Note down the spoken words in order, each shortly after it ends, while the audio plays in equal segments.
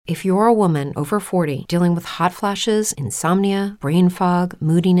If you're a woman over 40 dealing with hot flashes, insomnia, brain fog,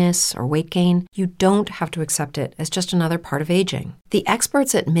 moodiness, or weight gain, you don't have to accept it as just another part of aging. The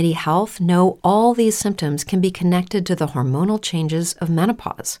experts at MIDI Health know all these symptoms can be connected to the hormonal changes of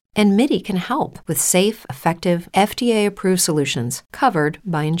menopause. And MIDI can help with safe, effective, FDA-approved solutions covered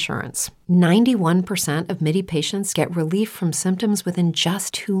by insurance. 91% of MIDI patients get relief from symptoms within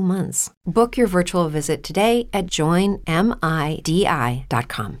just 2 months. Book your virtual visit today at joinmidi.com.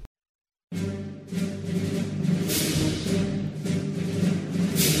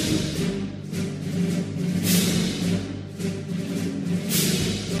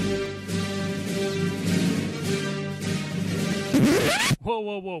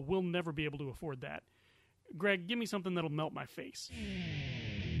 Whoa. We'll never be able to afford that. Greg, give me something that'll melt my face.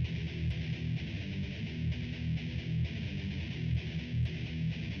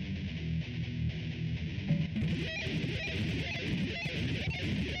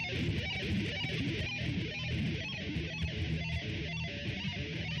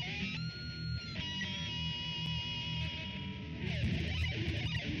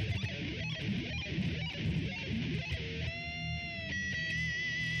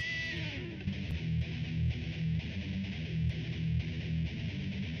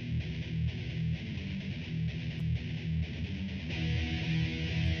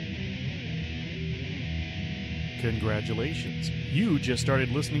 Congratulations. You just started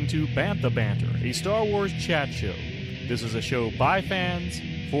listening to Bantha Banter, a Star Wars chat show. This is a show by fans,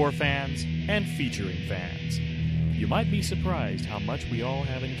 for fans, and featuring fans. You might be surprised how much we all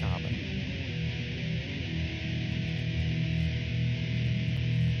have in common.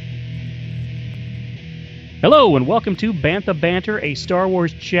 Hello, and welcome to Bantha Banter, a Star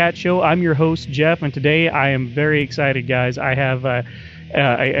Wars chat show. I'm your host, Jeff, and today I am very excited, guys. I have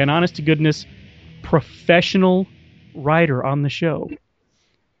an honest-to-goodness professional writer on the show.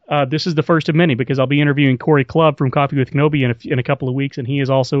 This is the first of many because I'll be interviewing Corey Clubb from Coffee with Kenobi in a couple of weeks, and he is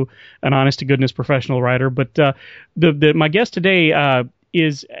also an honest-to-goodness professional writer. But my guest today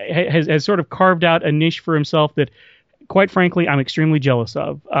has sort of carved out a niche for himself that, quite frankly, I'm extremely jealous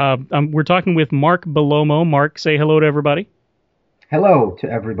of. We're talking with Mark Bellomo. Mark, say hello to everybody. Hello to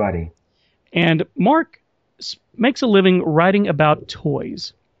everybody. And Mark makes a living writing about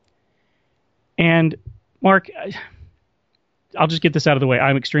toys. And Mark, I'll just get this out of the way.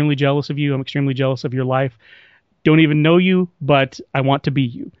 I'm extremely jealous of you. I'm extremely jealous of your life. Don't even know you, but I want to be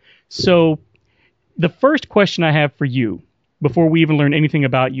you. So the first question I have for you, before we even learn anything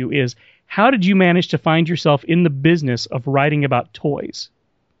about you, is how did you manage to find yourself in the business of writing about toys?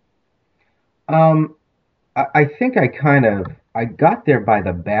 I think I got there by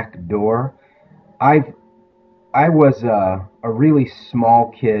the back door. I was a really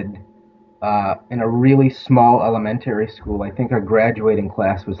small kid in a really small elementary school. I think our graduating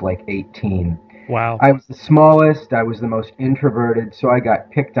class was like 18. Wow. I was the smallest. I was the most introverted, so I got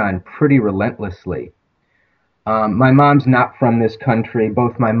picked on pretty relentlessly. My mom's not from this country.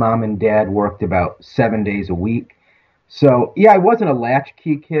 Both my mom and dad worked about 7 days a week. So, yeah, I wasn't a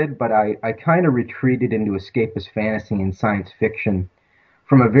latchkey kid, but I kind of retreated into escapist fantasy and science fiction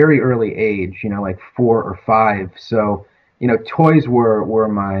from a very early age, like 4 or 5. So, toys were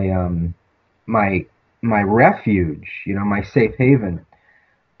my refuge, my safe haven.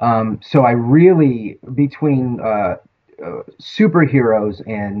 So I really, between superheroes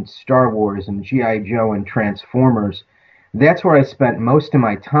and Star Wars and G.I. Joe and Transformers, that's where I spent most of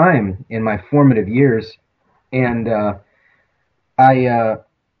my time in my formative years. And I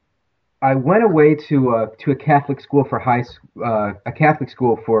went away to a Catholic school for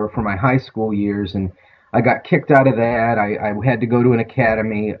for my high school years, and I got kicked out of that. I had to go to an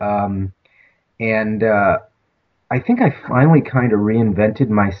academy. And I think I finally kind of reinvented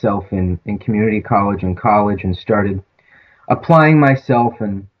myself in community college and college and started applying myself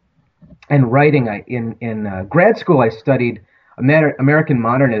and writing. In grad school, I studied American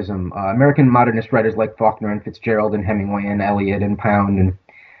modernism, American modernist writers like Faulkner and Fitzgerald and Hemingway and Eliot and Pound. And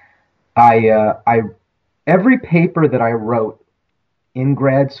I every paper that I wrote in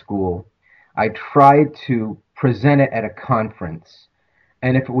grad school, I tried to present it at a conference.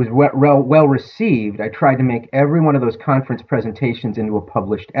 And if it was well received, I tried to make every one of those conference presentations into a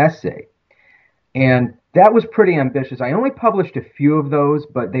published essay. And that was pretty ambitious. I only published a few of those,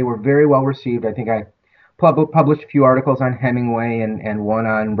 but they were very well received. I think I published a few articles on Hemingway and one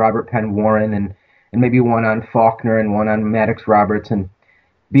on Robert Penn Warren and maybe one on Faulkner and one on Maddox Roberts. And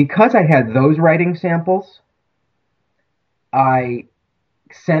because I had those writing samples, I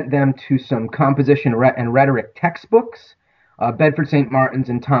sent them to some composition and rhetoric textbooks, Bedford St. Martin's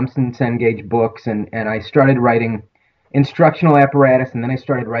and Thompson Cengage books, and I started writing instructional apparatus, and then I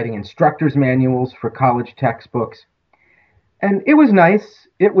started writing instructor's manuals for college textbooks. And it was nice.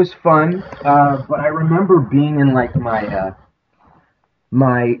 It was fun. But I remember being in like my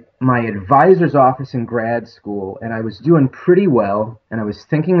advisor's office in grad school, and I was doing pretty well, and I was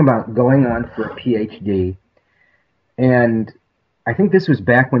thinking about going on for a PhD. And I think this was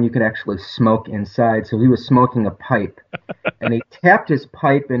back when you could actually smoke inside, so he was smoking a pipe. And he tapped his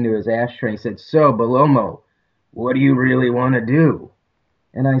pipe into his ashtray and he said, "So, Bellomo, what do you really want to do?"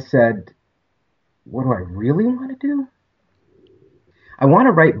 And I said, "What do I really want to do? I want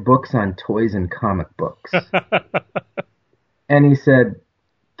to write books on toys and comic books." And he said,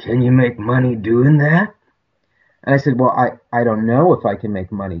 "Can you make money doing that?" And I said, "Well, I don't know if I can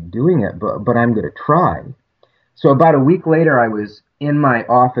make money doing it, but I'm going to try." So about a week later, I was in my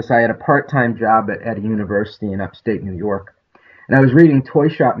office. I had a part-time job at a university in upstate New York. And I was reading Toy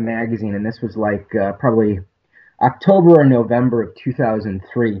Shop magazine, and this was like probably October or November of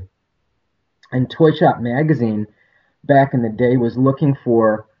 2003. And Toy Shop magazine back in the day was looking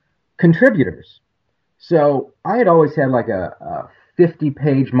for contributors. So I had always had like a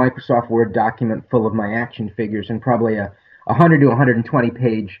 50-page Microsoft Word document full of my action figures and probably a 100 to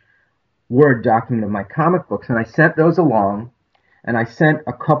 120-page Word document of my comic books. And I sent those along, and I sent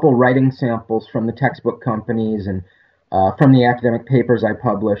a couple writing samples from the textbook companies and from the academic papers I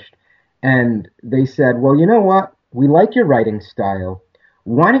published. And they said, "Well, you know what? We like your writing style.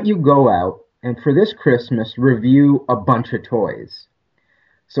 Why don't you go out and for this Christmas review a bunch of toys?"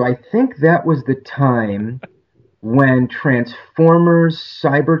 So I think that was the time when Transformers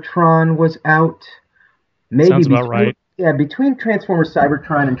Cybertron was out. Maybe sounds about right. Yeah, between Transformers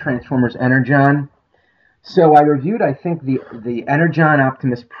Cybertron and Transformers Energon. So I reviewed, I think, the Energon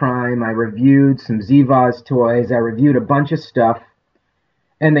Optimus Prime. I reviewed some Zevaz toys. I reviewed a bunch of stuff,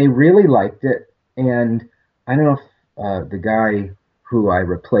 and they really liked it. And I don't know if the guy who I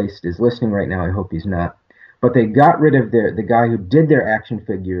replaced is listening right now. I hope he's not. But they got rid of the guy who did their action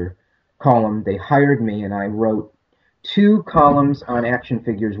figure column. They hired me, and I wrote 2 columns on action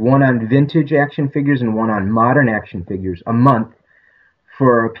figures, one on vintage action figures and one on modern action figures a month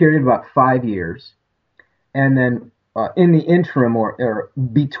for a period of about 5 years. And then in the interim or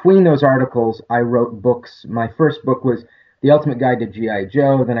between those articles, I wrote books. My first book was The Ultimate Guide to G.I.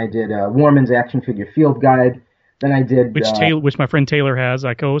 Joe. Then I did Warman's Action Figure Field Guide. Then I did... Which my friend Taylor has.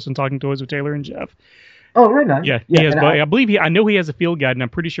 I co-host on Talking Toys with Taylor and Jeff. Oh, right on. Yeah, he has. I believe I know he has a field guide, and I'm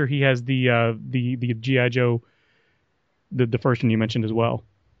pretty sure he has the G.I. Joe, the first one you mentioned as well.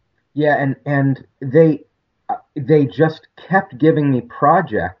 Yeah, and they just kept giving me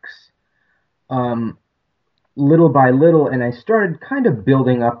projects, little by little, and I started kind of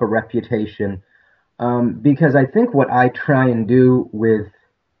building up a reputation, because I think what I try and do with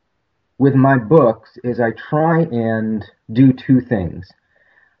my books is I try and do 2 things.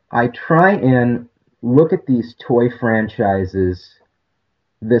 I try and look at these toy franchises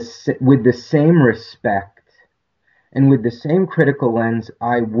with the same respect and with the same critical lens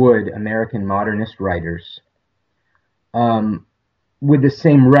I would American modernist writers, with the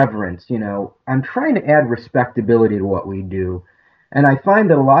same reverence. You know, I'm trying to add respectability to what we do. And I find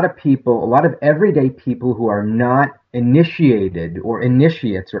that a lot of everyday people who are not initiated or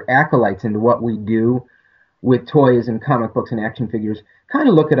initiates or acolytes into what we do with toys and comic books and action figures kind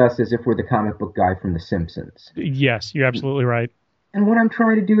of look at us as if we're the comic book guy from The Simpsons. Yes, you're absolutely right. And what I'm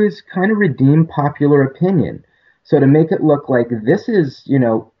trying to do is kind of redeem popular opinion. So to make it look like this is, you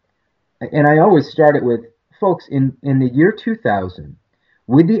know, and I always start it with, folks, in the year 2000,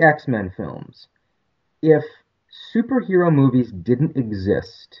 with the X-Men films, if superhero movies didn't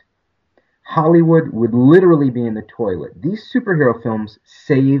exist, Hollywood would literally be in the toilet. These superhero films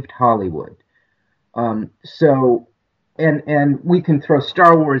saved Hollywood. So, and we can throw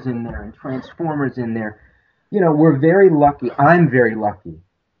Star Wars in there and Transformers in there. You know, we're very lucky. I'm very lucky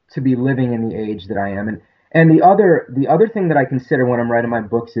to be living in the age that I am. And the other thing that I consider when I'm writing my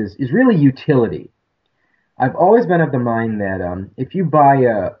books is really utility. I've always been of the mind that if you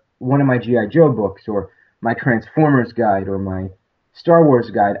buy one of my G.I. Joe books or my Transformers guide or my Star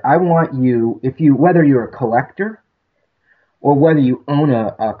Wars guide, I want you, whether you're a collector or whether you own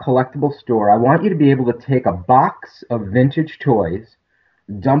a collectible store, I want you to be able to take a box of vintage toys,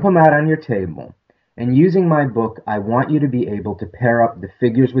 dump them out on your table, and using my book, I want you to be able to pair up the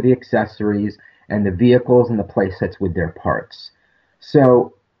figures with the accessories and the vehicles and the playsets with their parts.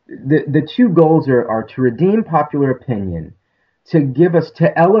 So the 2 goals are to redeem popular opinion,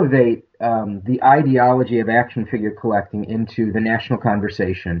 to elevate the ideology of action figure collecting into the national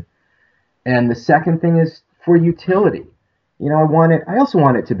conversation, and the second thing is for utility. I also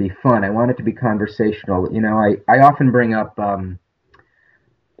want it to be fun. I want it to be conversational. I often bring up,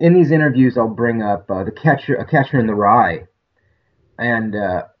 in these interviews, I'll bring up A Catcher in the Rye. And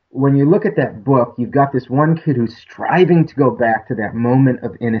when you look at that book, you've got this one kid who's striving to go back to that moment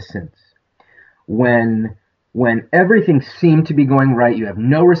of innocence when everything seemed to be going right. You have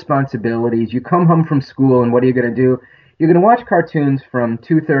no responsibilities. You come home from school, and what are you going to do? You're going to watch cartoons from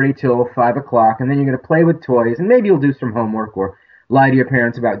 2:30 till 5 o'clock, and then you're going to play with toys, and maybe you'll do some homework or lie to your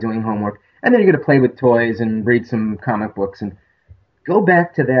parents about doing homework, and then you're going to play with toys and read some comic books and go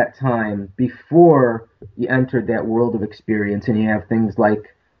back to that time before you entered that world of experience, and you have things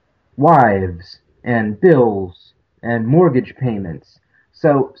like wives and bills and mortgage payments.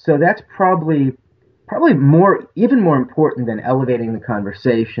 So that's probably even more important than elevating the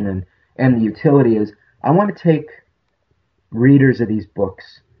conversation and the utility is I want to take readers of these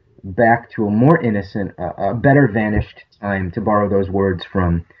books back to a more innocent, a better vanished time, to borrow those words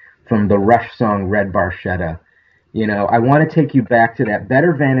from the Rush song Red Barchetta. I want to take you back to that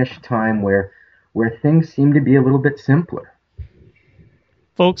better vanished time where things seem to be a little bit simpler.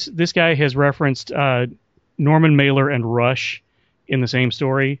 Folks, this guy has referenced Norman Mailer and Rush in the same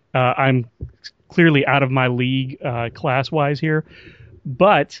story. I'm clearly out of my league class-wise here,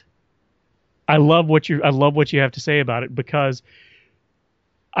 but I love what you have to say about it, because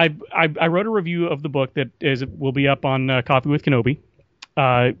I wrote a review of the book that will be up on Coffee with Kenobi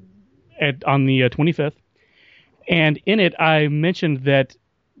on the 25th, and in it I mentioned that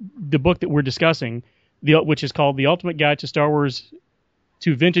the book that we're discussing, which is called The Ultimate Guide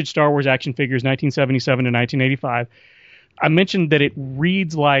to Vintage Star Wars Action Figures 1977 to 1985, I mentioned that it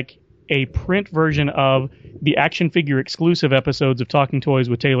reads like a print version of the action figure exclusive episodes of Talking Toys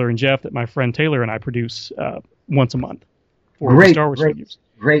with Taylor and Jeff that my friend Taylor and I produce once a month for Star Wars figures.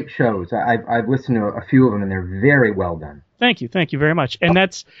 Great shows. I've listened to a few of them, and they're very well done. Thank you very much. And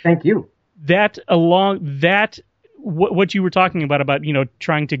thank you. What you were talking about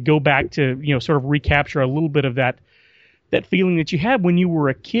trying to go back to sort of recapture a little bit of that feeling that you had when you were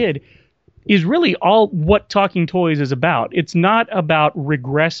a kid is really all what Talking Toys is about. It's not about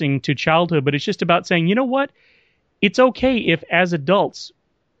regressing to childhood, but it's just about saying, you know what? It's okay if, as adults,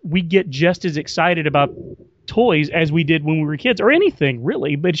 we get just as excited about toys as we did when we were kids, or anything,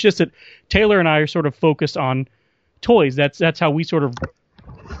 really. But it's just that Taylor and I are sort of focused on toys. That's how we sort of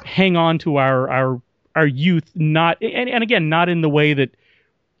hang on to our youth, not in the way that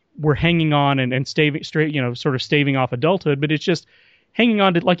we're hanging on and sort of staving off adulthood, but it's just hanging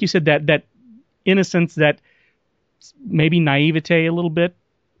on to, like you said, that innocence, that maybe naivete a little bit.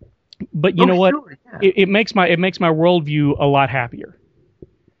 But you know what? Sure, yeah. It makes my worldview a lot happier.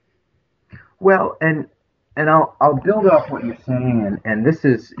 Well, and I'll build off what you're saying, and this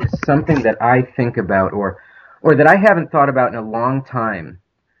is something that I think about, or that I haven't thought about in a long time.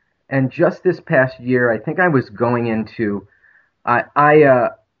 And just this past year, I think I was going into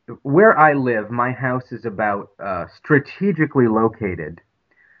where I live. My house is about strategically located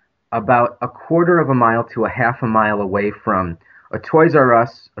about a quarter of a mile to a half a mile away from a Toys R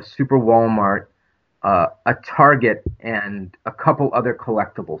Us, a Super Walmart, a Target, and a couple other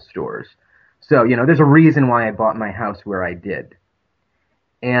collectible stores. So, there's a reason why I bought my house where I did.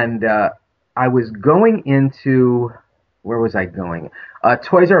 And I was going into, where was I going?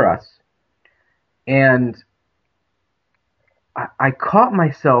 Toys R Us. And I caught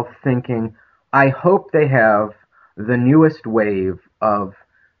myself thinking, I hope they have the newest wave of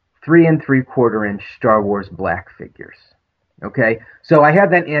 3 3/4 inch Star Wars black figures. Okay? So I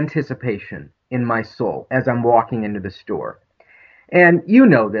had that anticipation in my soul as I'm walking into the store. And you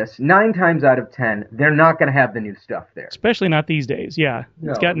know this, 9 times out of 10, they're not going to have the new stuff there. Especially not these days, yeah.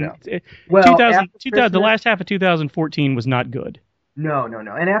 No, it's gotten, no. Well, the last half of 2014 was not good. No.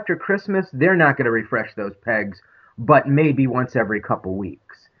 And after Christmas, they're not going to refresh those pegs, but maybe once every couple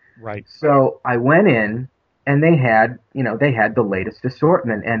weeks. Right. So I went in, and they had the latest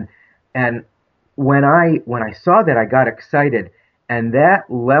assortment. And when I saw that, I got excited. And that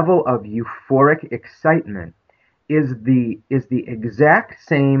level of euphoric excitement is the exact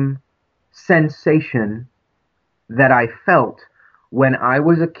same sensation that I felt when I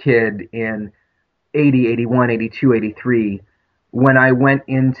was a kid in 80, 81, 82, 83, when I went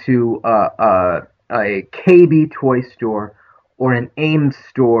into a KB toy store or an Ames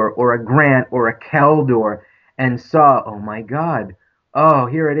store or a Grant or a Caldor and saw, oh my God, oh,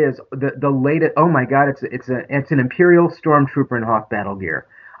 here it is, the latest, oh my God, it's an Imperial Stormtrooper in Hoth battle gear.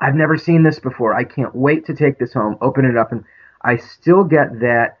 I've never seen this before. I can't wait to take this home, open it up, and I still get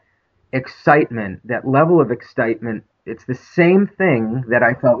that excitement, that level of excitement. It's the same thing that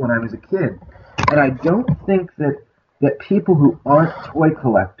I felt when I was a kid. And I don't think that that people who aren't toy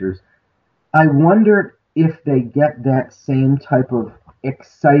collectors, I wonder if they get that same type of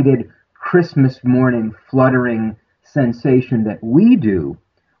excited Christmas morning fluttering sensation that we do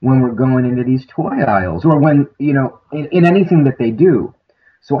when we're going into these toy aisles, or when, in anything that they do.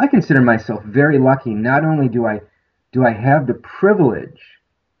 So I consider myself very lucky. Not only do I have the privilege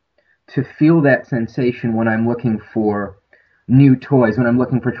to feel that sensation when I'm looking for new toys, when I'm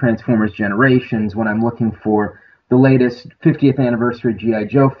looking for Transformers Generations, when I'm looking for the latest 50th anniversary G.I.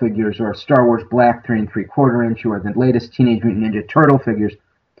 Joe figures, or Star Wars Black 3 3/4 inch, or the latest Teenage Mutant Ninja Turtle figures.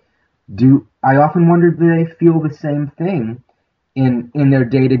 I often wonder, do they feel the same thing in their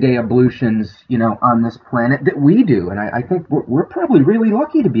day-to-day ablutions, on this planet that we do? And I think we're probably really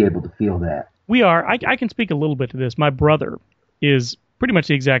lucky to be able to feel that. We are. I can speak a little bit to this. My brother is pretty much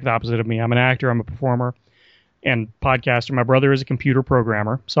the exact opposite of me. I'm an actor, I'm a performer, and podcaster. My brother is a computer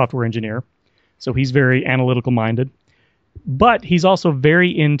programmer, software engineer, so he's very analytical minded. But he's also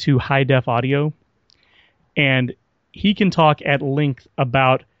very into high-def audio, and he can talk at length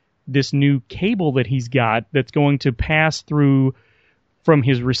about this new cable that he's got that's going to pass through from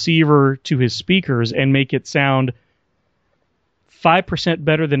his receiver to his speakers and make it sound 5%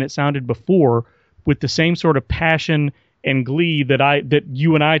 better than it sounded before, with the same sort of passion and glee that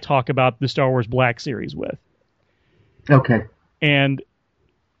you and I talk about the Star Wars Black series with. Okay. And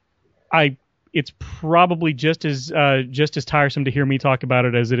it's probably just as tiresome to hear me talk about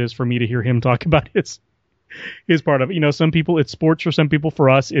it as it is for me to hear him talk about his part of it. Some people it's sports, for some people, for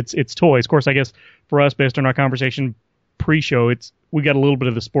us it's toys. Of course, I guess for us, based on our conversation pre-show, we got a little bit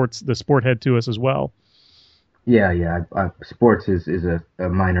of the sport head to us as well. Yeah. Sports is a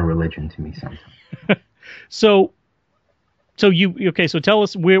minor religion to me sometimes. So tell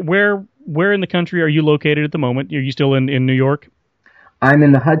us where in the country are you located at the moment? Are you still in New York? I'm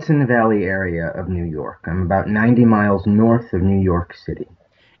in the Hudson Valley area of New York. I'm about 90 miles north of New York City.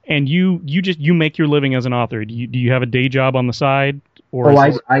 And you make your living as an author. Do you have a day job on the side? Or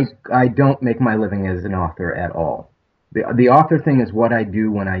I don't make my living as an author at all. The author thing is what I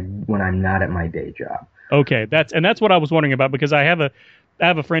do when I'm not at my day job. Okay, that's what I was wondering about, because I have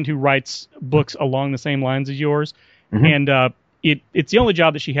a friend who writes books along the same lines as yours, mm-hmm. and it's the only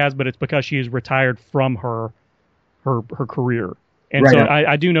job that she has, but it's because she is retired from her career, and right. So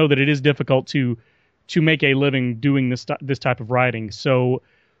I do know that it is difficult to make a living doing this type of writing. So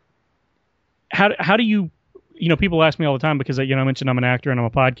how do you people ask me all the time, because I mentioned I'm an actor and I'm a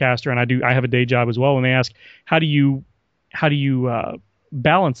podcaster, and I have a day job as well, and they ask how do you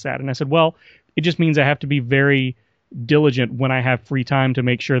balance that, and I said, well, it just means I have to be very diligent when I have free time to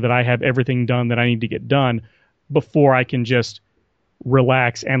make sure that I have everything done that I need to get done before I can just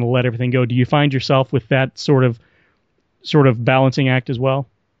relax and let everything go. Do you find yourself with that sort of balancing act as well?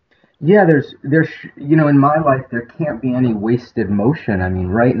 Yeah, there's in my life there can't be any wasted motion. I mean,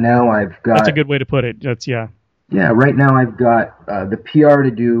 right now I've got... That's a good way to put it. Yeah, right now I've got the PR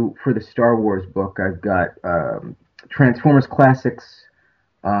to do for the Star Wars book. I've got Transformers Classics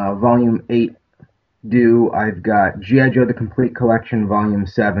Volume 8 due. I've got G.I. Joe The Complete Collection Volume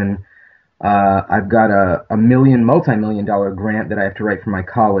 7. I've got a multi-million-dollar grant that I have to write for my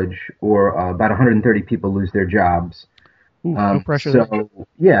college, or about 130 people lose their jobs. Ooh, no pressure. So,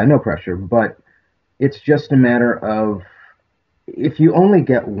 yeah, no pressure. But it's just a matter of, if you only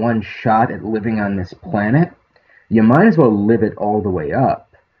get one shot at living on this planet, you might as well live it all the way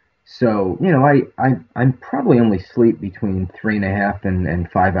up. So, I'm probably only sleep between 3.5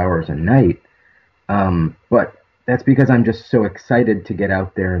 and 5 hours a night. But that's because I'm just so excited to get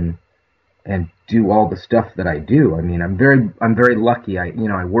out there and do all the stuff that I do. I mean, I'm very lucky. I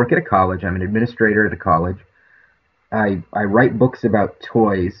work at a college. I'm an administrator at a college. I write books about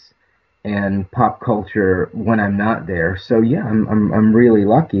toys and pop culture when I'm not there. So yeah, I'm really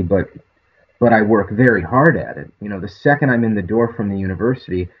lucky, but I work very hard at it. The second I'm in the door from the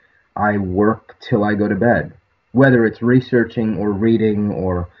university, I work till I go to bed. Whether it's researching or reading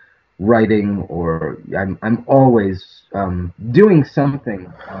or writing, or I'm always doing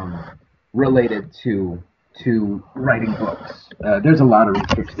something related to writing books. There's a lot of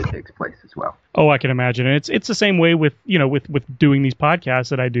research that takes place as well. Oh, I can imagine. And it's the same way with doing these podcasts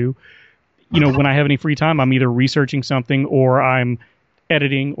that I do. When I have any free time, I'm either researching something, or I'm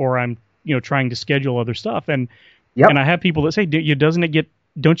editing, or I'm trying to schedule other stuff. And yep. And I have people that say,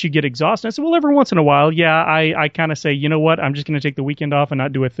 don't you get exhausted? I said, well, every once in a while, yeah. I kind of say, you know what, I'm just going to take the weekend off and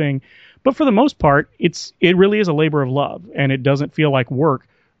not do a thing. But for the most part, it really is a labor of love, and it doesn't feel like work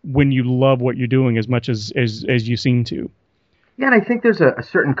when you love what you're doing as much as you seem to. Yeah, and I think there's a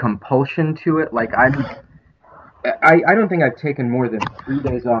certain compulsion to it. Like I don't think I've taken more than 3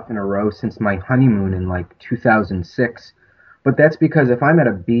 days off in a row since my honeymoon in like 2006. But that's because if I'm at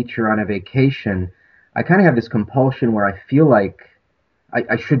a beach or on a vacation, I kind of have this compulsion where I feel like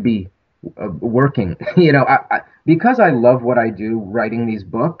I should be working. Because I love what I do, writing these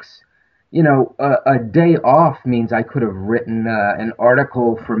books. A day off means I could have written an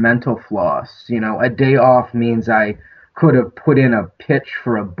article for Mental Floss. A day off means I could have put in a pitch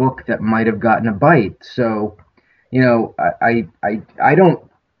for a book that might have gotten a bite. So, I don't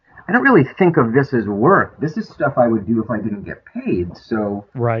really think of this as work. This is stuff I would do if I didn't get paid. So,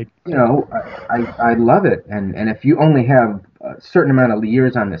 Right. I love it. And if you only have a certain amount of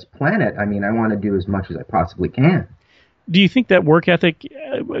years on this planet, I mean, I want to do as much as I possibly can. Do you think that work ethic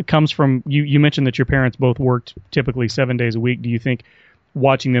comes from, you mentioned that your parents both worked typically 7 days a week. Do you think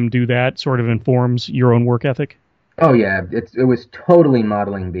watching them do that sort of informs your own work ethic? Oh, yeah. It was totally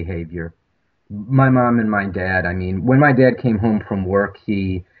modeling behavior. My mom and my dad, I mean, when my dad came home from work,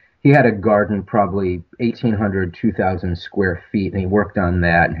 he had a garden probably 1,800, 2,000 square feet, and he worked on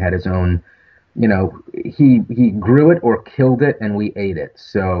that and had his own, he grew it or killed it, and we ate it.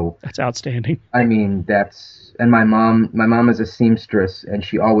 So that's outstanding. I mean, and my mom is a seamstress, and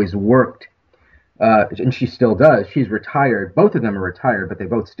she always worked, and she still does. She's retired. Both of them are retired, but they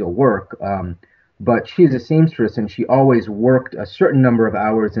both still work. But she's a seamstress, and she always worked a certain number of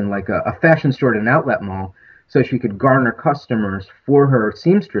hours in like a fashion store at an outlet mall, so she could garner customers for her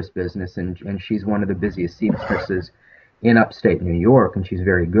seamstress business. And she's one of the busiest seamstresses in upstate New York, and she's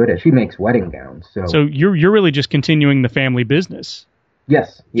very good at it. She makes wedding gowns. So you're really just continuing the family business.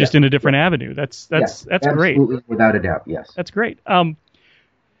 Yes. Just in a different avenue. That's great. Absolutely, without a doubt, yes. That's great.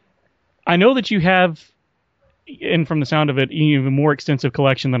 I know that you have, and from the sound of it, even more extensive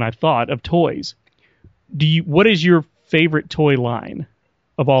collection than I thought of toys. What is your favorite toy line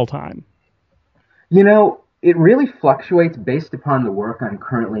of all time? It really fluctuates based upon the work I'm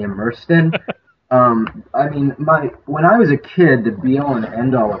currently immersed in. I mean, when I was a kid, the be-all and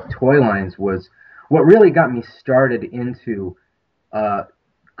end-all of toy lines was what really got me started into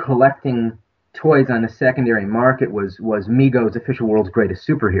collecting toys on the secondary market was Mego's Official World's Greatest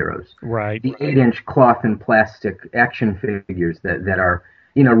Superheroes. Right. The 8-inch cloth and plastic action figures that are,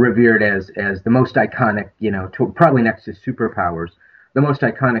 revered as the most iconic, probably next to Superpowers, the most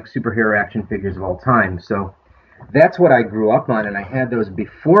iconic superhero action figures of all time. So that's what I grew up on, and I had those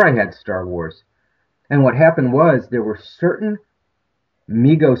before I had Star Wars. And what happened was there were certain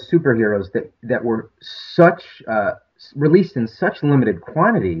Mego superheroes that were released in such limited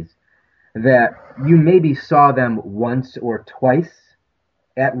quantities that you maybe saw them once or twice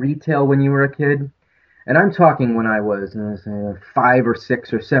at retail when you were a kid. And I'm talking when I was 5 or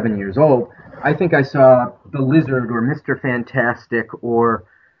 6 or 7 years old. I think I saw the Lizard or Mr. Fantastic or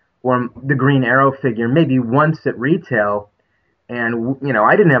the Green Arrow figure maybe once at retail. And,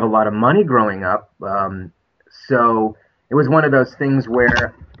 I didn't have a lot of money growing up. So it was one of those things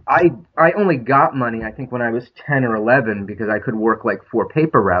where I only got money, I think, when I was 10 or 11 because I could work like 4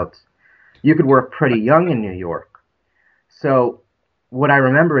 paper routes. You could work pretty young in New York. So what I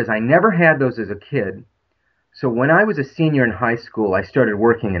remember is I never had those as a kid. So when I was a senior in high school, I started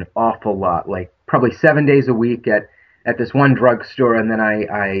working an awful lot, like probably 7 days a week at this one drugstore, and then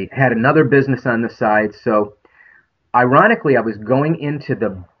I had another business on the side. So ironically, I was going into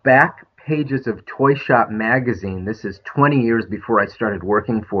the back pages of Toy Shop magazine. This is 20 years before I started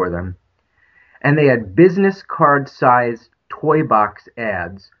working for them. And they had business card-sized toy box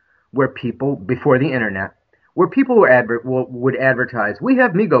ads where people, before the internet, where people would advertise, "We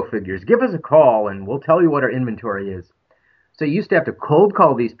have Mego figures, give us a call and we'll tell you what our inventory is." So you used to have to cold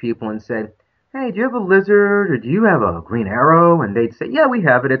call these people and say, "Hey, do you have a Lizard or do you have a Green Arrow?" And they'd say, "Yeah, we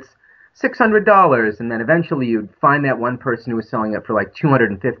have it. It's $600. And then eventually you'd find that one person who was selling it for like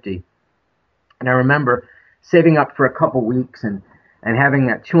 $250. And I remember saving up for a couple weeks and having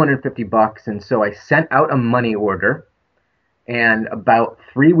that $250. And so I sent out a money order. And about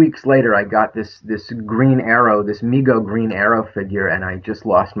 3 weeks later, I got this Green Arrow, this Mego Green Arrow figure, and I just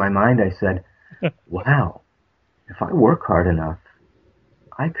lost my mind. I said, wow, if I work hard enough,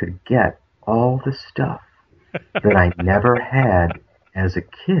 I could get all the stuff that I never had as a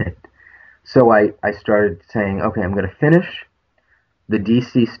kid. So I started saying, okay, I'm going to finish the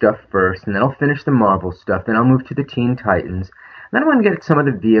DC stuff first, and then I'll finish the Marvel stuff, then I'll move to the Teen Titans. Then I want to get some of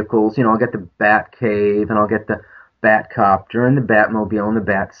the vehicles. I'll get the Batcave, and I'll get the Batcopter and the Batmobile and the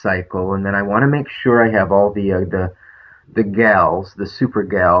Batcycle, and then I want to make sure I have all the gals, the super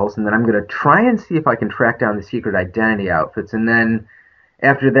gals, and then I'm going to try and see if I can track down the secret identity outfits. And then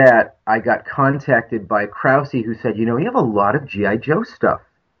after that, I got contacted by Krause, who said, "You have a lot of G.I. Joe stuff."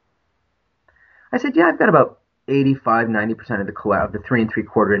 I said, "Yeah, I've got about 85-90% of the 3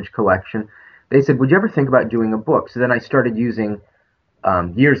 3/4 inch collection. They said, would you ever think about doing a book? So then I started using,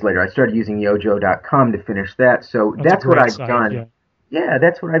 years later, I started using Yojo.com to finish that. So that's what I've done. Yeah,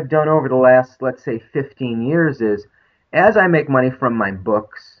 that's what I've done over the last, let's say, 15 years is, as I make money from my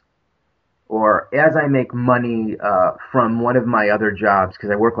books, or as I make money from one of my other jobs, because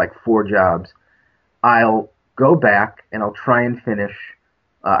I work like 4 jobs, I'll go back and I'll try and finish.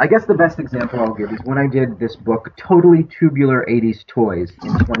 I guess the best example I'll give is when I did this book, Totally Tubular 80s Toys,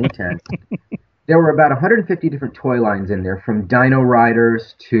 in 2010. There were about 150 different toy lines in there, from Dino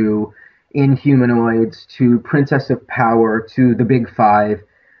Riders to Inhumanoids to Princess of Power to the Big Five.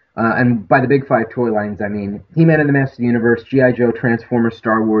 And by the Big Five toy lines, I mean He-Man and the Masters of the Universe, G.I. Joe, Transformers,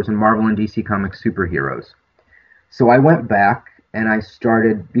 Star Wars, and Marvel and DC Comics superheroes. So I went back and I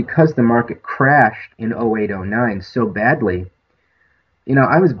started, because the market crashed in 08-09 so badly,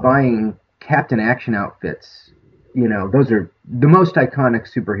 I was buying Captain Action outfits. Those are the most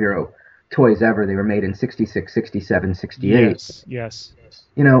iconic superhero toys ever. They were made in 66, 67, 68. Yes.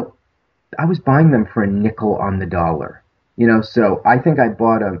 I was buying them for a nickel on the dollar. So I think I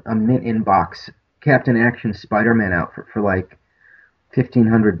bought a mint in box Captain Action Spider-Man outfit for like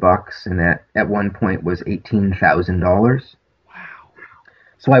 $1,500, and that at one point was $18,000. Wow.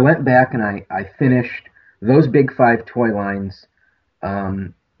 So I went back and I finished those Big Five toy lines,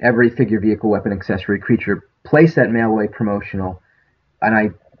 every figure, vehicle, weapon, accessory, creature, playset, mailway, promotional,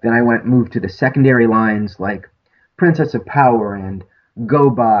 and then I moved to the secondary lines like Princess of Power and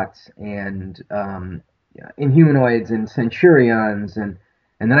GoBots and Inhumanoids and Centurions, and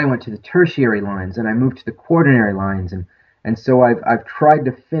then I went to the tertiary lines, and I moved to the quaternary lines, and so I've tried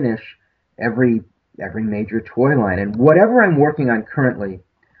to finish every major toy line. And whatever I'm working on currently,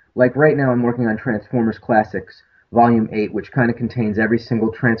 like right now I'm working on Transformers Classics Volume 8, which kind of contains every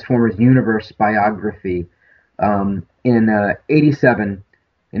single Transformers universe biography. In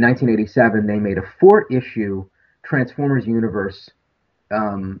 1987, they made a 4-issue Transformers universe.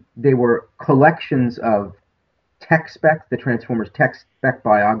 They were collections of tech spec, the Transformers tech spec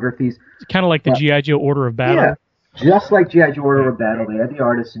biographies. It's kind of like the G.I. Joe Order of Battle. Yeah, just like G.I. Joe Order of Battle. They had the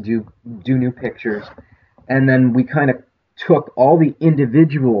artists do new pictures. And then we kind of took all the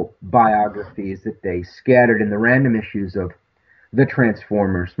individual biographies that they scattered in the random issues of the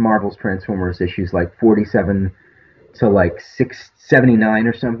Transformers, Marvel's Transformers issues like 47 to like 679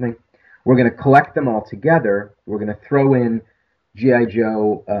 or something. We're going to collect them all together. We're going to throw in G.I.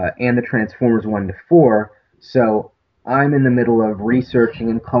 Joe and the Transformers 1 to 4. So I'm in the middle of researching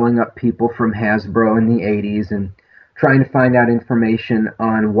and calling up people from Hasbro in the 80s and trying to find out information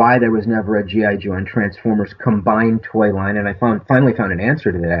on why there was never a G.I. Joe and Transformers combined toy line. And I finally found an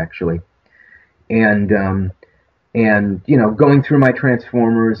answer to that, actually. And going through my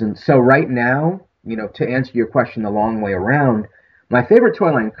Transformers. And so right now, to answer your question the long way around, my favorite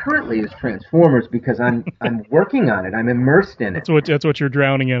toy line currently is Transformers because I'm working on it. I'm immersed in it. That's what you're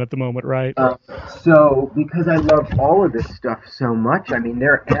drowning in at the moment, right? So because I love all of this stuff so much, I mean,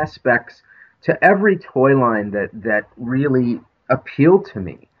 there are aspects to every toy line that really appeal to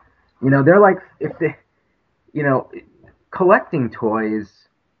me. They're like, collecting toys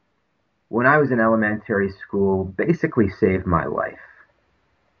when I was in elementary school basically saved my life.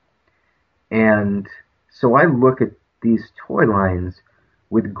 And so I look at these toy lines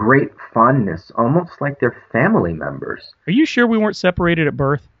with great fondness, almost like they're family members. Are you sure we weren't separated at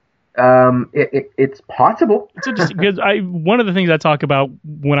birth? It's possible. It's interesting because one of the things I talk about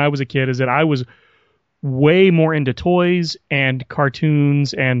when I was a kid is that I was way more into toys and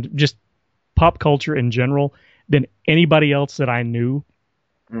cartoons and just pop culture in general than anybody else that I knew.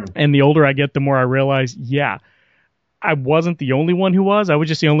 And the older I get, the more I realize, I wasn't the only one who was. I was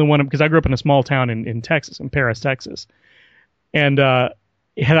just the only one, because I grew up in a small town in Texas, in Paris, Texas. And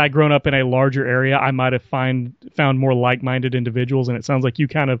had I grown up in a larger area, I might have found more like-minded individuals, and it sounds like you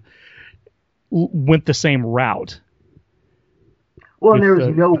kind of went the same route. Well, and there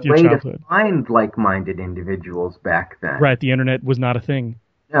was no way to find like-minded individuals back then. Right, the internet was not a thing.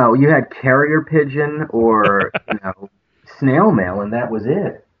 No, you had carrier pigeon or snail mail, and that was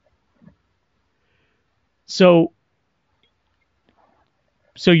it. So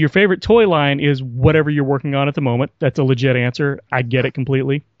your favorite toy line is whatever you're working on at the moment. That's a legit answer. I get it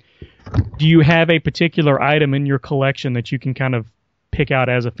completely. Do you have a particular item in your collection that you can kind of pick out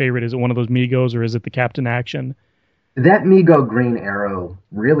as a favorite? Is it one of those Megos, or is it the Captain Action? That Mego Green Arrow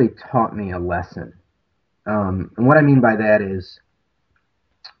really taught me a lesson. And what I mean by that is,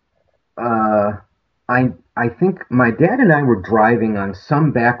 I think my dad and I were driving on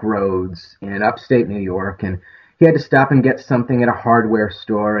some back roads in upstate New York, and he had to stop and get something at a hardware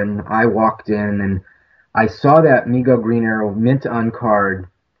store, and I walked in, and I saw that Mego Green Arrow mint on card,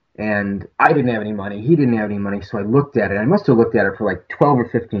 and I didn't have any money. He didn't have any money, so I looked at it. I must have looked at it for like 12 or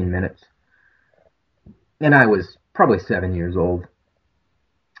 15 minutes. And I was probably 7 years old.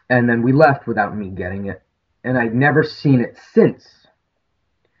 And then we left without me getting it. And I'd never seen it since.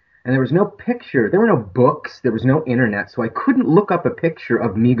 And there was no picture. There were no books. There was no internet. So I couldn't look up a picture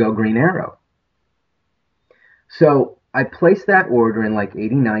of Mego Green Arrow. So I placed that order in like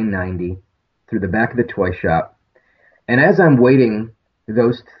 $89.90 through the back of the toy shop. And as I'm waiting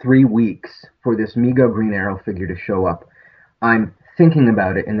those 3 weeks for this Mego Green Arrow figure to show up, I'm thinking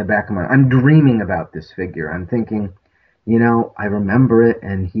about it in the back of my mind. I'm dreaming about this figure. I'm thinking, I remember it,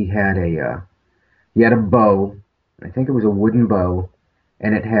 and he had a bow. I think it was a wooden bow,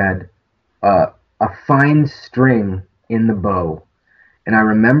 and it had a fine string in the bow. And I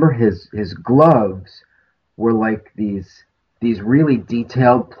remember his gloves were like these really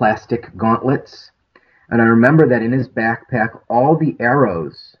detailed plastic gauntlets. And I remember that in his backpack, all the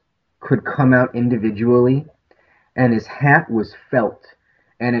arrows could come out individually, and his hat was felt,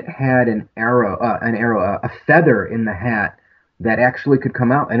 and it had a feather in the hat that actually could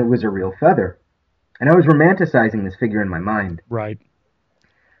come out, and it was a real feather. And I was romanticizing this figure in my mind. Right.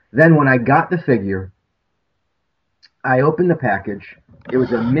 Then when I got the figure, I opened the package. It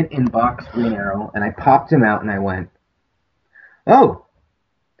was a mint in box Green Arrow, and I popped him out, and I went, oh,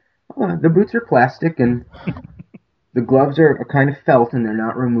 the boots are plastic, and the gloves are kind of felt, and they're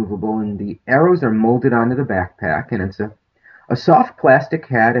not removable, and the arrows are molded onto the backpack, and it's a soft plastic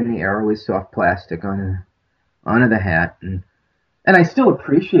hat, and the arrow is soft plastic onto the hat, and I still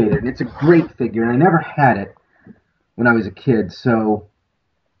appreciate it, and it's a great figure, and I never had it when I was a kid, so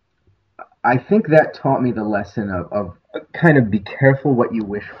I think that taught me the lesson of kind of be careful what you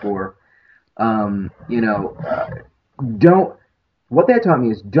wish for. What that taught me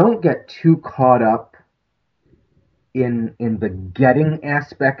is don't get too caught up in the getting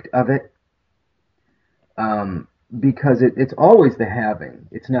aspect of it, because it's always the having,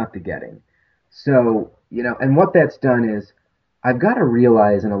 it's not the getting. So, and what that's done is I've got to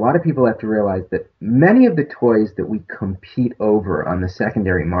realize, and a lot of people have to realize, that many of the toys that we compete over on the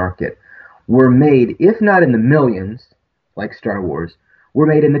secondary market were made, if not in the millions, like Star Wars, were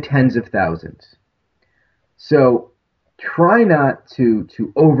made in the tens of thousands. So try not to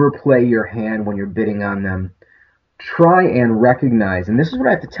overplay your hand when you're bidding on them. Try and recognize, and this is what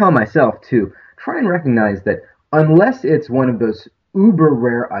I have to tell myself too, try and recognize that unless it's one of those uber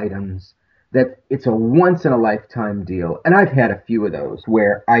rare items, that it's a once-in-a-lifetime deal. And I've had a few of those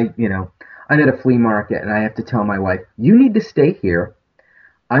where I'm at a flea market and I have to tell my wife, you need to stay here.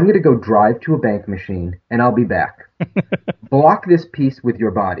 I'm going to go drive to a bank machine and I'll be back. Block this piece with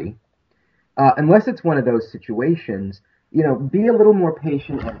your body. Unless it's one of those situations, be a little more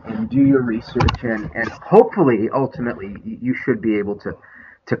patient and do your research, and hopefully, ultimately, you should be able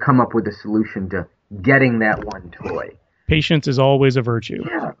to come up with a solution to getting that one toy. Patience is always a virtue.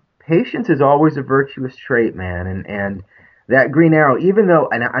 Yeah. Patience is always a virtuous trait, man, and that Green Arrow, even though,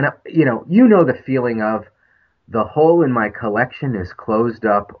 and the feeling of the hole in my collection is closed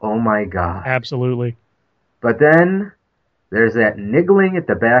up, oh my God. Absolutely. But then there's that niggling at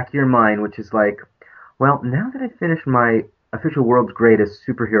the back of your mind, which is like, well, now that I've finished my official World's Greatest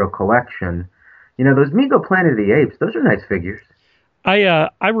Superhero Collection, those Mego Planet of the Apes, those are nice figures. I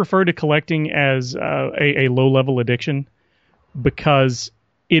refer to collecting as a low-level addiction because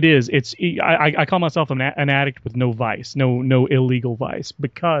I call myself an addict with no vice, no illegal vice,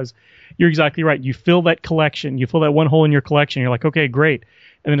 because you're exactly right. You fill that collection, you fill that one hole in your collection, you're like, okay, great.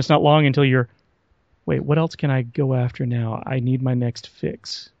 And then it's not long until you're, wait, what else can I go after now? I need my next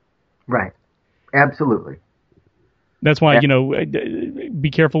fix. Right. Absolutely. That's why, be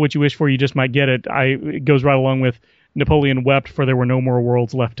careful what you wish for, you just might get it. It goes right along with Napoleon wept for there were no more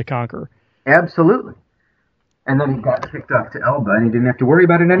worlds left to conquer. Absolutely. And then he got kicked off to Elba, and he didn't have to worry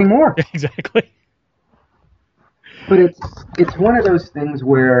about it anymore. Exactly. But it's one of those things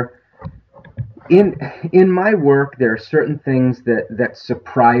where in my work there are certain things that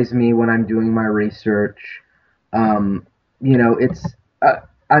surprise me when I'm doing my research. I'm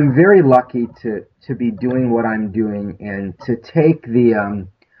very lucky to be doing what I'm doing and to take the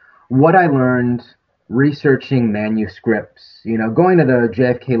what I learned researching manuscripts, going to the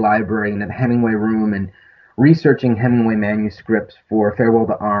JFK Library and the Hemingway Room and researching Hemingway manuscripts for Farewell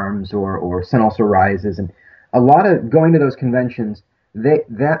to Arms or Sun Also Rises, and a lot of going to those conventions,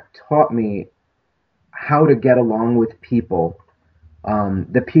 that taught me how to get along with people,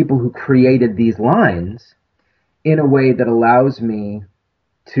 the people who created these lines, in a way that allows me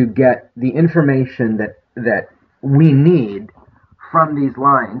to get the information that we need from these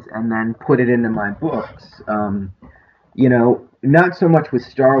lines and then put it into my books. Not so much with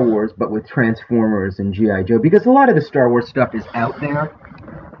Star Wars, but with Transformers and G.I. Joe, because a lot of the Star Wars stuff is out there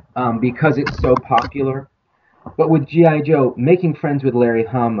because it's so popular. But with G.I. Joe, making friends with Larry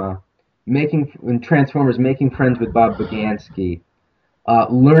Hama, in Transformers, making friends with Bob Budiansky,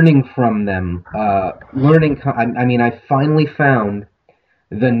 learning from them, I finally found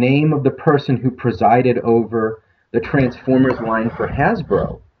the name of the person who presided over the Transformers line for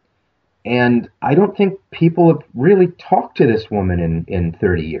Hasbro. And I don't think people have really talked to this woman in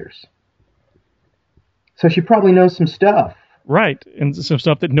 30 years. So she probably knows some stuff. Right, and some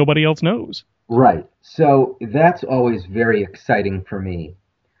stuff that nobody else knows. Right. So that's always very exciting for me.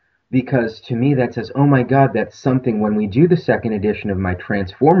 Because to me that says, oh my God, that's something, when we do the second edition of my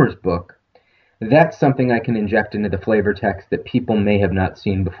Transformers book, that's something I can inject into the flavor text that people may have not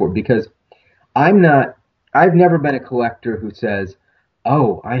seen before. Because I've never been a collector who says,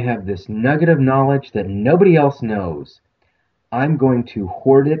 oh, I have this nugget of knowledge that nobody else knows. I'm going to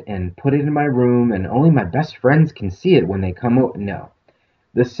hoard it and put it in my room, and only my best friends can see it when they come out. No.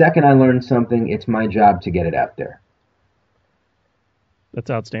 The second I learn something, it's my job to get it out there. That's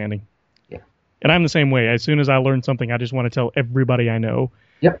outstanding. Yeah. And I'm the same way. As soon as I learn something, I just want to tell everybody I know.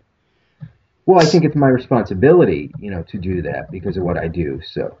 Yep. Well, I think it's my responsibility, to do that because of what I do.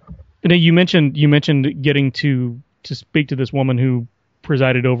 So. You mentioned getting to speak to this woman who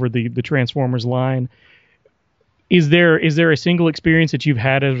presided over the Transformers line. Is there a single experience that you've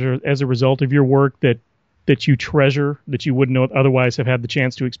had as a result of your work that you treasure, that you wouldn't otherwise have had the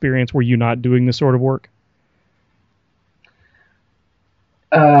chance to experience were you not doing this sort of work?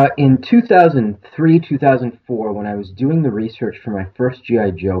 In 2003, 2004, when I was doing the research for my first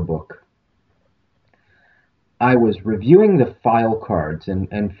G.I. Joe book, I was reviewing the file cards,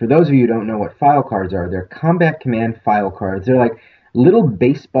 and for those of you who don't know what file cards are, they're Combat Command file cards. They're like little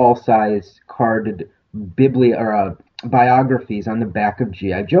baseball-sized carded biographies on the back of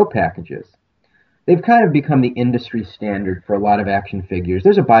G.I. Joe packages. They've kind of become the industry standard for a lot of action figures.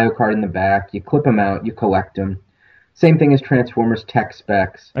 There's a bio card in the back. You clip them out. You collect them. Same thing as Transformers tech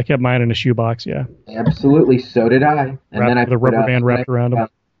specs. I kept mine in a shoebox, yeah. Absolutely, so did I. And then I put a rubber band wrapped around them.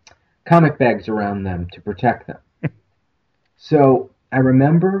 Comic bags around them to protect them. So I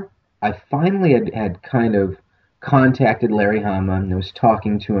remember I finally had kind of contacted Larry Hama and I was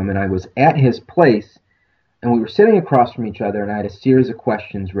talking to him, and I was at his place, and we were sitting across from each other, and I had a series of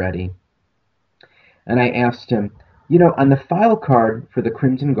questions ready. And I asked him, on the file card for the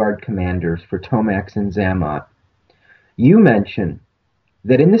Crimson Guard commanders for Tomax and Zammot, you mentioned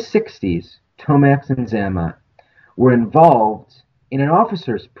that in the 60s, Tomax and Zammot were involved in an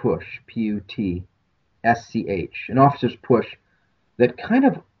officer's push, P-U-T-S-C-H, an officer's push that kind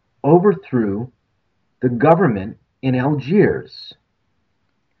of overthrew the government in Algiers.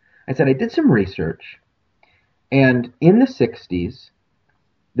 I said, I did some research, and in the 60s,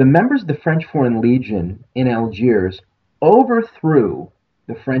 the members of the French Foreign Legion in Algiers overthrew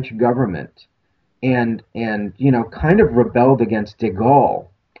the French government and kind of rebelled against de Gaulle.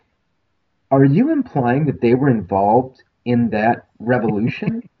 Are you implying that they were involved in that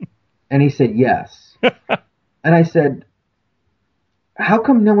revolution? And he said, yes. And I said, how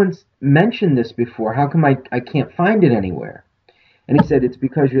come no one's mentioned this before? How come I can't find it anywhere? And he said, it's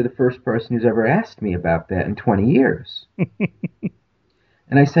because you're the first person who's ever asked me about that in 20 years.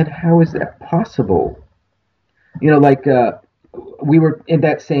 And I said, how is that possible? We were in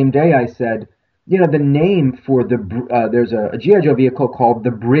that same day, I said, the name for there's a G.I. Joe vehicle called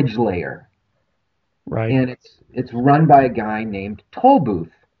the Bridge Layer. Right. And it's run by a guy named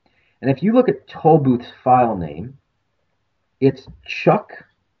Tollbooth. And if you look at Tollbooth's file name, it's Chuck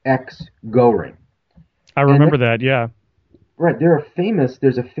X. Goring. I remember that, yeah. Right.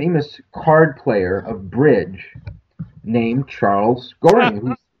 There's a famous card player of Bridge named Charles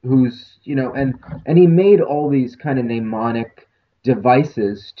Goring, who's and he made all these kind of mnemonic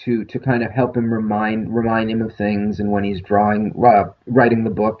devices to kind of help him remind him of things, and when he's writing the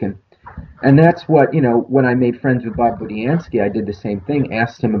book, and that's what when I made friends with Bob Budiansky, I did the same thing.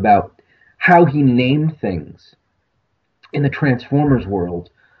 Asked him about how he named things in the Transformers world,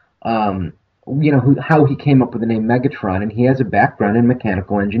 how he came up with the name Megatron, and he has a background in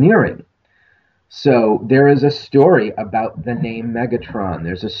mechanical engineering. So there is a story about the name Megatron.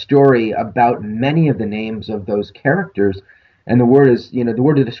 There's a story about many of the names of those characters. And the word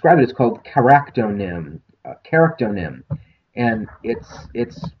to describe it is called charactonym, and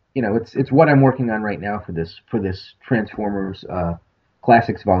it's what I'm working on right now for this Transformers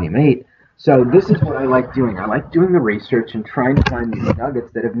Classics Volume 8. So this is what I like doing. I like doing the research and trying to find these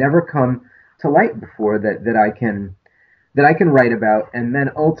nuggets that have never come to light before that I can that I can write about, and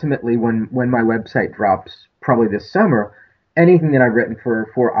then ultimately when my website drops, probably this summer, anything that I've written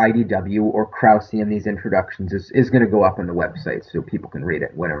for IDW or Krause and these introductions is going to go up on the website so people can read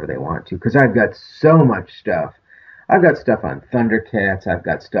it whenever they want to, because I've got so much stuff. I've got stuff on Thundercats, I've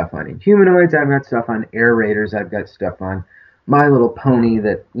got stuff on Inhumanoids, I've got stuff on Air Raiders, I've got stuff on My Little Pony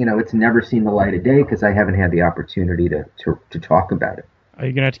that, it's never seen the light of day because I haven't had the opportunity to talk about it.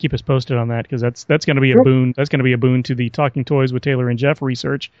 You're gonna have to keep us posted on that, because that's gonna be a boon. That's gonna be a boon to the Talking Toys with Taylor and Jeff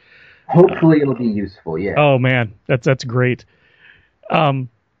research. Hopefully, it'll be useful. Yeah. Oh man, that's great.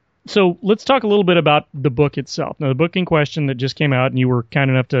 So let's talk a little bit about the book itself. Now, the book in question that just came out, and you were kind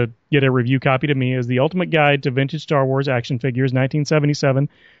enough to get a review copy to me, is The Ultimate Guide to Vintage Star Wars Action Figures, 1977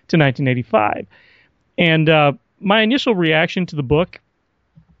 to 1985. And my initial reaction to the book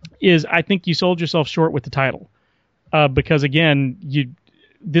is, I think you sold yourself short with the title, because again,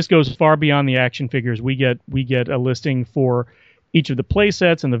 this goes far beyond the action figures. We get a listing for each of the play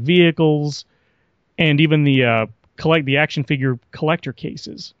sets and the vehicles, and even the action figure collector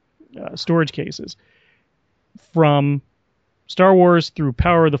cases, storage cases, from Star Wars through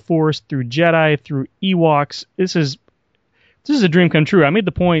Power of the Force, through Jedi, through Ewoks. This is a dream come true. I made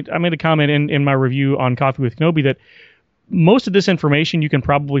a comment in my review on Coffee with Kenobi that most of this information you can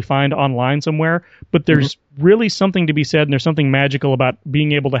probably find online somewhere, but there's really something to be said, and there's something magical about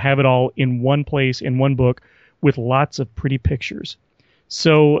being able to have it all in one place, in one book, with lots of pretty pictures.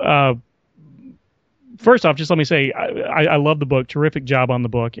 So, first off, just let me say, I love the book. Terrific job on the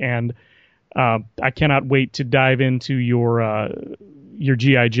book, and I cannot wait to dive into your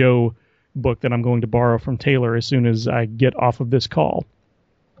G.I. Joe book that I'm going to borrow from Taylor as soon as I get off of this call.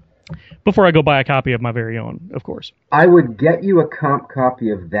 Before I go buy a copy of my very own, of course. I would get you a comp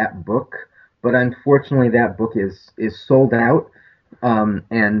copy of that book, but unfortunately that book is sold out.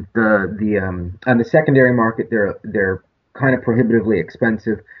 And on the secondary market, they're kind of prohibitively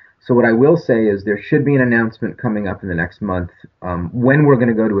expensive. So what I will say is there should be an announcement coming up in the next month when we're going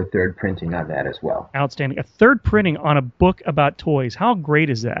to go to a third printing on that as well. Outstanding. A third printing on a book about toys. How great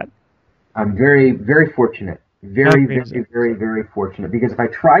is that? I'm very, very fortunate. Very, very, very, very fortunate. Because if I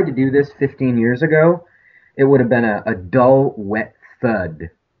tried to do this 15 years ago, it would have been a dull, wet thud in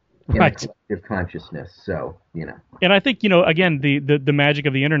the collective consciousness. So, And I think, again, the magic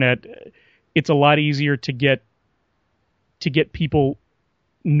of the internet, it's a lot easier to get people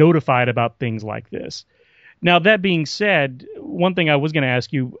notified about things like this. Now, that being said, one thing I was going to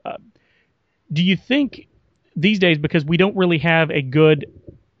ask you, do you think these days, because we don't really have a good,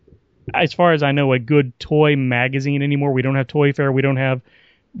 as far as I know, a good toy magazine anymore. We don't have Toy Fair. We don't have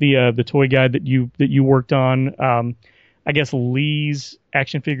the toy guide that you worked on. I guess Lee's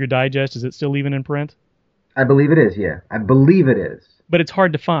Action Figure Digest, is it still even in print? I believe it is, yeah. I believe it is. But it's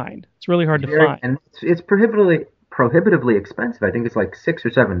hard to find. It's really hard to find. And it's prohibitively expensive. I think it's like $6 or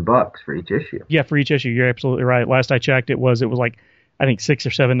 $7 for each issue. Yeah, for each issue. You're absolutely right. Last I checked, it was like, I think $6 or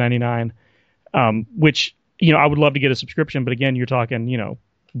 $7.99, which, I would love to get a subscription, but again, you're talking,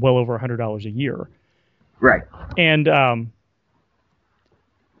 well over $100 a year. Right. And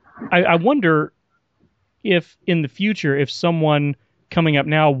I wonder if in the future, if someone coming up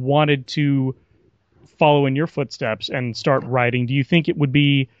now wanted to follow in your footsteps and start writing, do you think it would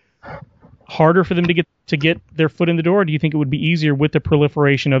be harder for them to get their foot in the door? Or do you think it would be easier with the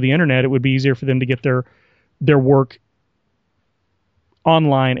proliferation of the internet? It would be easier for them to get their work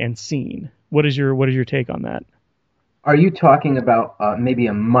online and seen. What is your take on that? Are you talking about maybe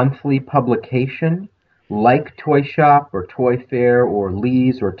a monthly publication like Toy Shop or Toy Fair or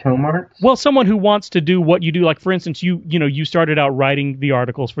Lee's or Tomarts? Well, someone who wants to do what you do, like for instance, you started out writing the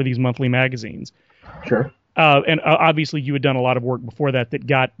articles for these monthly magazines. Sure. And obviously you had done a lot of work before that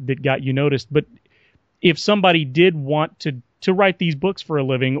got you noticed. But if somebody did want to write these books for a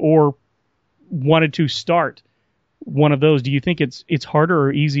living or wanted to start one of those, do you think it's harder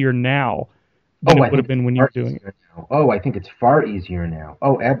or easier now than it would have been when you were doing it? Oh, I think it's far easier now.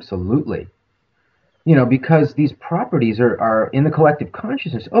 Oh, absolutely. Because these properties are in the collective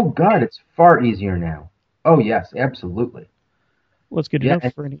consciousness. Oh, God, it's far easier now. Oh, yes, absolutely. Well, it's good to know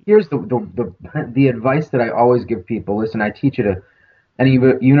for any. Here's the advice that I always give people. Listen, I teach at a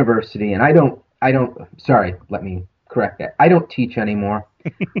university, and I don't. Sorry, let me correct that. I don't teach anymore.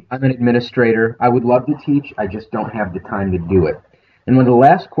 I'm an administrator. I would love to teach. I just don't have the time to do it. And one of the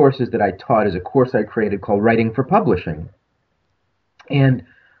last courses that I taught is a course I created called Writing for Publishing. And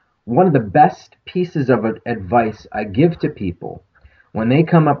one of the best pieces of advice I give to people when they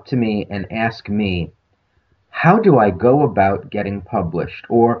come up to me and ask me, how do I go about getting published?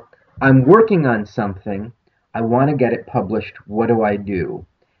 Or I'm working on something, I want to get it published, what do I do?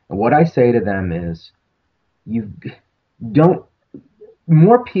 And what I say to them is, don't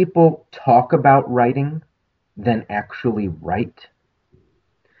more people talk about writing than actually write.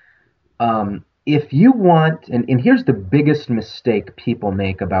 If you want, and here's the biggest mistake people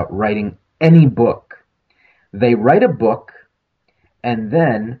make about writing any book. They write a book and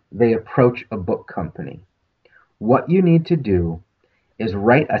then they approach a book company. What you need to do is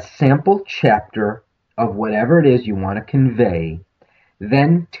write a sample chapter of whatever it is you want to convey,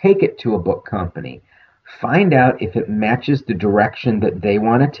 then take it to a book company. Find out if it matches the direction that they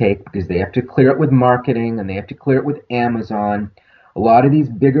want to take, because they have to clear it with marketing and they have to clear it with Amazon. A lot of these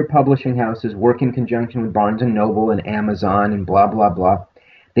bigger publishing houses work in conjunction with Barnes & Noble and Amazon and blah, blah, blah.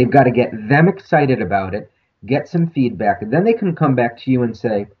 They've got to get them excited about it, get some feedback, and then they can come back to you and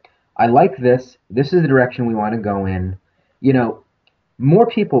say, I like this. This is the direction we want to go in. You know, more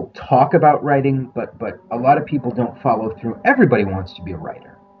people talk about writing, but a lot of people don't follow through. Everybody wants to be a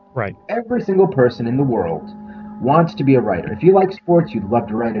writer. Right. Every single person in the world wants to be a writer. If you like sports, you'd love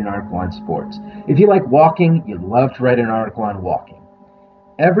to write an article on sports. If you like walking, you'd love to write an article on walking.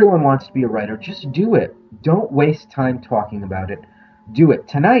 Everyone wants to be a writer. Just do it. Don't waste time talking about it. Do it.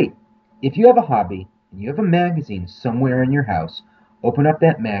 Tonight, if you have a hobby and you have a magazine somewhere in your house, open up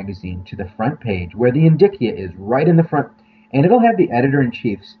that magazine to the front page where the indicia is right in the front, and it'll have the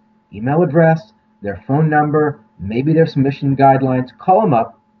editor-in-chief's email address, their phone number, maybe their submission guidelines. Call them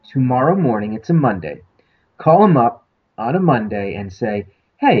up tomorrow morning. It's a Monday. Call them up on a Monday and say,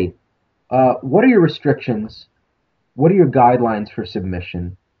 hey, what are your restrictions? What are your guidelines for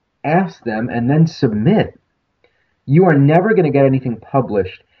submission? Ask them and then submit. You are never going to get anything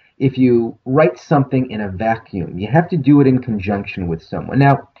published if you write something in a vacuum. You have to do it in conjunction with someone.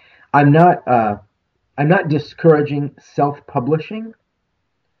 Now, I'm not discouraging self-publishing.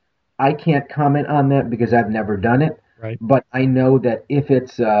 I can't comment on that because I've never done it. Right. But I know that if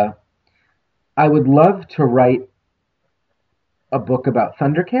it's, I would love to write a book about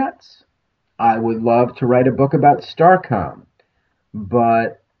Thundercats. I would love to write a book about Starcom,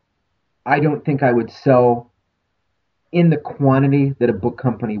 but I don't think I would sell in the quantity that a book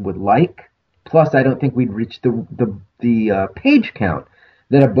company would like. Plus, I don't think we'd reach the page count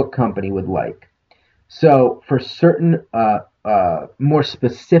that a book company would like. So, for certain more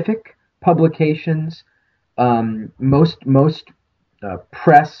specific publications, most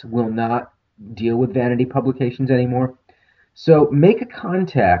press will not deal with vanity publications anymore. So, make a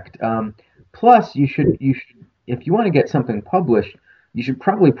contact. Plus, you should, if you want to get something published, you should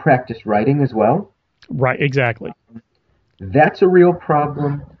probably practice writing as well. Right, exactly. That's a real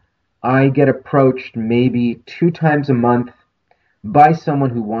problem. I get approached maybe 2 times a month by someone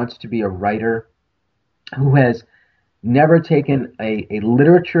who wants to be a writer, who has never taken a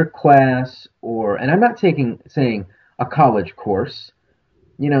literature class and I'm not saying a college course.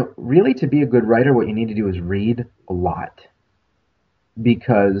 You know, really to be a good writer, what you need to do is read a lot.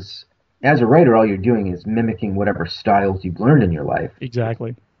 Because as a writer, all you're doing is mimicking whatever styles you've learned in your life.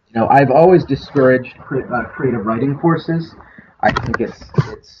 Exactly. You know, I've always discouraged creative writing courses. I think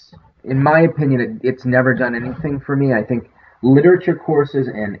it's in my opinion, it's never done anything for me. I think literature courses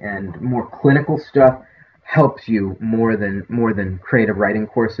and more clinical stuff helps you more than creative writing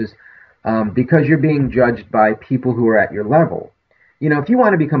courses, because you're being judged by people who are at your level. You know, if you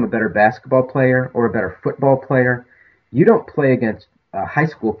want to become a better basketball player or a better football player, you don't play against high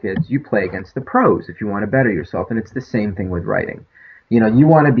school kids. You play against the pros if you want to better yourself, and it's the same thing with writing. You know, you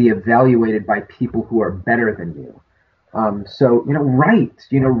want to be evaluated by people who are better than you. So, you know, write,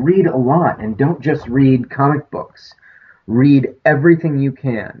 you know, read a lot, and don't just read comic books. Read everything you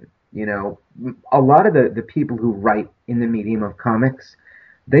can. You know, a lot of the people who write in the medium of comics,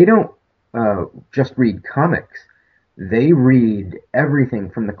 they don't just read comics. They read everything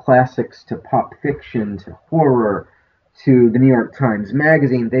from the classics to pop fiction to horror to the New York Times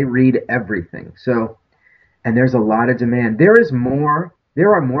Magazine. They read everything. So, and there's a lot of demand. There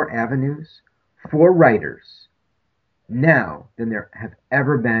are more avenues for writers now than there have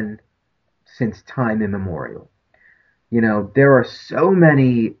ever been since time immemorial. You know, there are so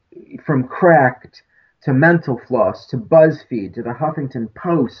many, from Cracked to Mental Floss to BuzzFeed to the Huffington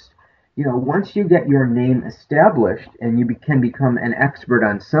Post. You know, once you get your name established and you can become an expert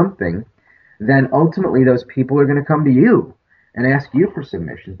on something, then ultimately those people are going to come to you and ask you for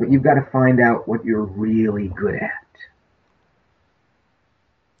submissions. But you've got to find out what you're really good at.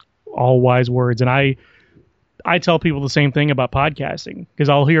 All wise words. And I tell people the same thing about podcasting, because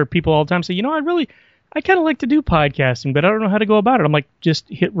I'll hear people all the time say, you know, I kind of like to do podcasting, but I don't know how to go about it. I'm like, just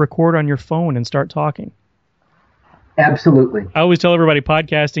hit record on your phone and start talking. Absolutely. I always tell everybody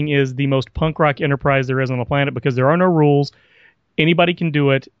podcasting is the most punk rock enterprise there is on the planet, because there are no rules. Anybody can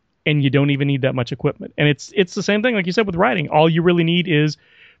do it. and you don't even need that much equipment. And it's the same thing, like you said, with writing. All you really need is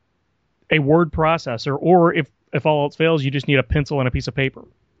a word processor, or if all else fails, you just need a pencil and a piece of paper.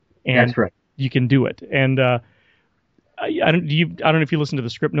 And that's right. You can do it. And I don't know if you listen to the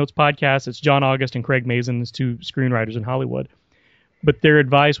Script Notes podcast. It's John August and Craig Mazin, these two screenwriters in Hollywood. But their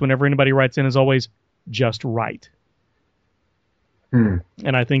advice whenever anybody writes in is always just write. And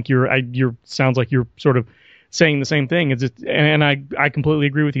I think you're sounds like you're sort of saying the same thing. And I completely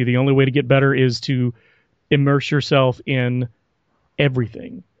agree with you. The only way to get better is to immerse yourself in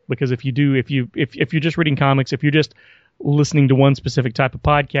everything. Because if you're just reading comics, if you're just listening to one specific type of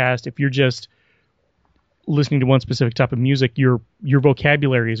podcast, if you're just listening to one specific type of music, your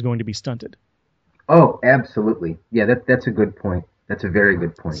vocabulary is going to be stunted. Oh, absolutely. Yeah, that's a good point. That's a very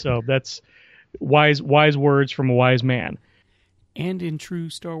good point. So that's wise words from a wise man. And in true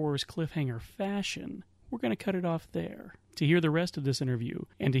Star Wars cliffhanger fashion, we're going to cut it off there. To hear the rest of this interview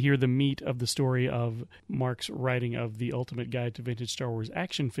and to hear the meat of the story of Mark's writing of The Ultimate Guide to Vintage Star Wars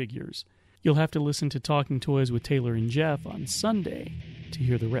Action Figures, you'll have to listen to Talking Toys with Taylor and Jeff on Sunday to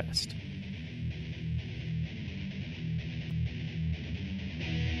hear the rest.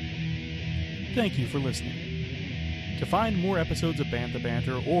 Thank you for listening. To find more episodes of Bantha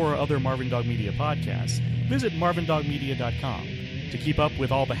Banter or other Marvin Dog Media podcasts, visit marvindogmedia.com. To keep up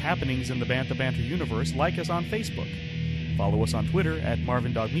with all the happenings in the Bantha Banter universe, like us on Facebook. Follow us on Twitter at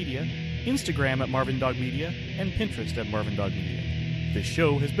Marvin Dog Media, Instagram at Marvin Dog Media, and Pinterest at Marvin Dog Media. This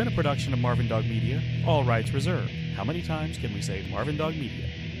show has been a production of Marvin Dog Media, all rights reserved. How many times can we say Marvin Dog Media?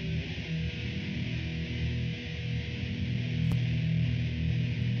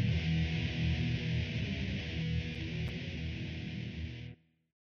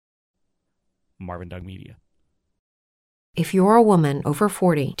 Marvin Dog Media. If you're a woman over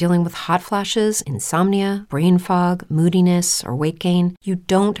 40 dealing with hot flashes, insomnia, brain fog, moodiness, or weight gain, you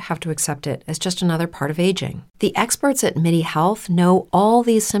don't have to accept it as just another part of aging. The experts at MIDI Health know all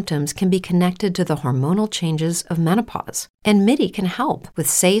these symptoms can be connected to the hormonal changes of menopause. And MIDI can help with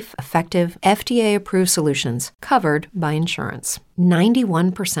safe, effective, FDA-approved solutions covered by insurance.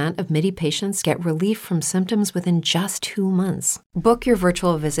 91% of MIDI patients get relief from symptoms within just 2 months. Book your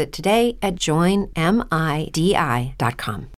virtual visit today at joinmidi.com.